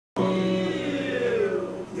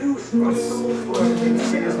Here's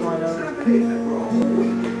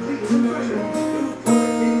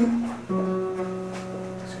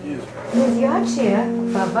your chair,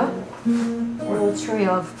 Bubba. A little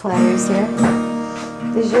trio of players here.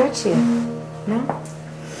 There's your chair. No?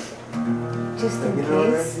 Just in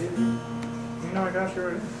case. You know I got you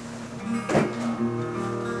already.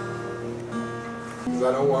 Because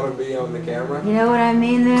I don't want to be on the camera. You know what I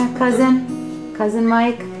mean there, cousin? Cousin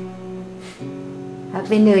Mike?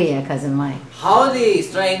 Happy New Year, Cousin Mike. Howdy,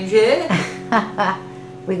 stranger.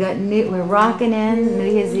 We're rocking in New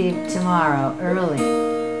Year's Eve tomorrow, early.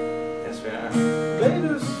 Yes, we are.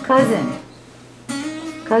 Ladies. Cousin.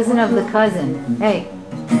 Cousin of the cousin. Hey.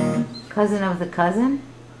 Cousin of the cousin?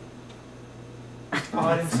 Oh,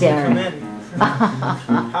 I didn't see you come in.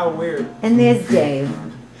 How weird. And there's Dave.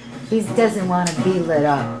 He doesn't want to be lit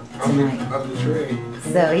up tonight. Of the tree.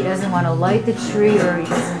 So he doesn't want to light the tree, or he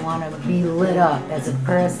doesn't want to be lit up as a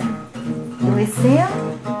person. Do we see him?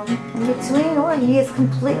 In between, or he is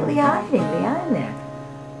completely hiding behind there.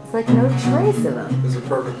 It's like no trace of him. It's a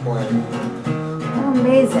perfect plan. How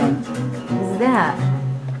amazing is that?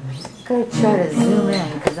 Gotta try to zoom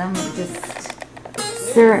in, because I'm just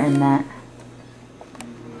certain that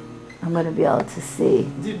I'm gonna be able to see.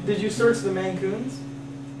 Did you search the Maine Coons?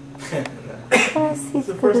 Yes, he's It's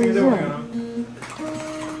the first thing good you're as doing.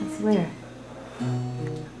 It's weird.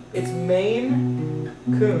 It's Maine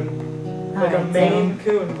Coon. Like a Alright, Maine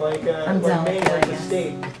Coon, like I'm done Maine with that, like the yes.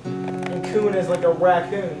 state. And Coon is like a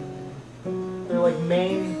raccoon. They're like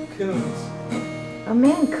Maine Coons. A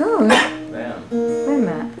Mancoon? Damn. Wait a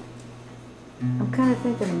minute. I'm kind of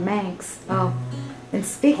thinking Manx. Oh, and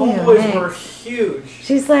speaking of Homeboys were Manx, huge.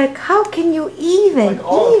 she's like, how can you even Like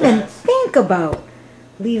all of that. think about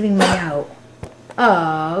leaving me out?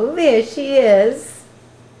 Oh, there she is.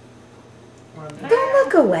 Don't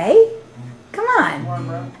look away. Come on. Come on,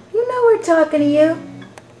 bro. You know we're talking to you.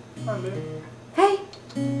 Come on, baby. Hey,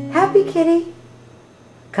 happy kitty.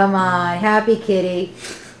 Come on, happy kitty.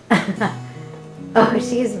 Oh,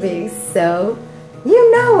 she's being so...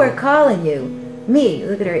 You know we're calling you. Me,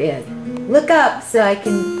 look at her ears. Look up so I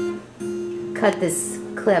can cut this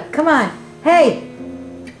clip. Come on. Hey.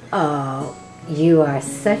 Oh, you are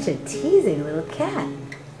such a teasing little cat.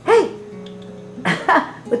 Hey.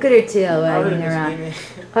 Look at her tail wagging around.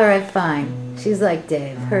 All right, fine. She's like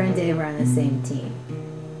Dave. Her and Dave are on the same team.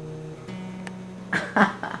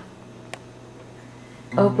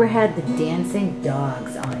 Oprah had the dancing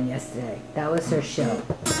dogs on yesterday. That was her show.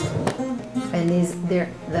 And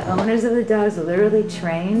the owners of the dogs literally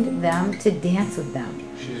trained them to dance with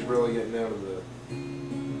them. She's really getting out of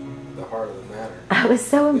the heart of the matter. I was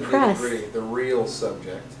so The impressed. nitty-gritty, the real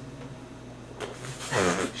subject.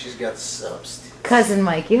 She's got substance. Cousin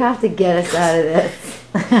Mike, you have to get us out of this.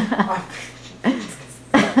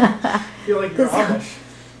 I feel like you're Amish.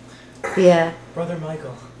 Yeah. Brother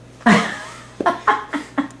Michael.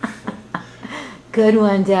 Good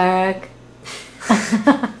one, Derek.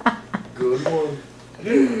 Good one.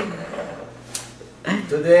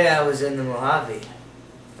 Today I was in the Mojave.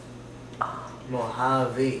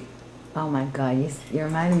 Mojave. Oh my God, you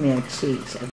reminded me of Cheech.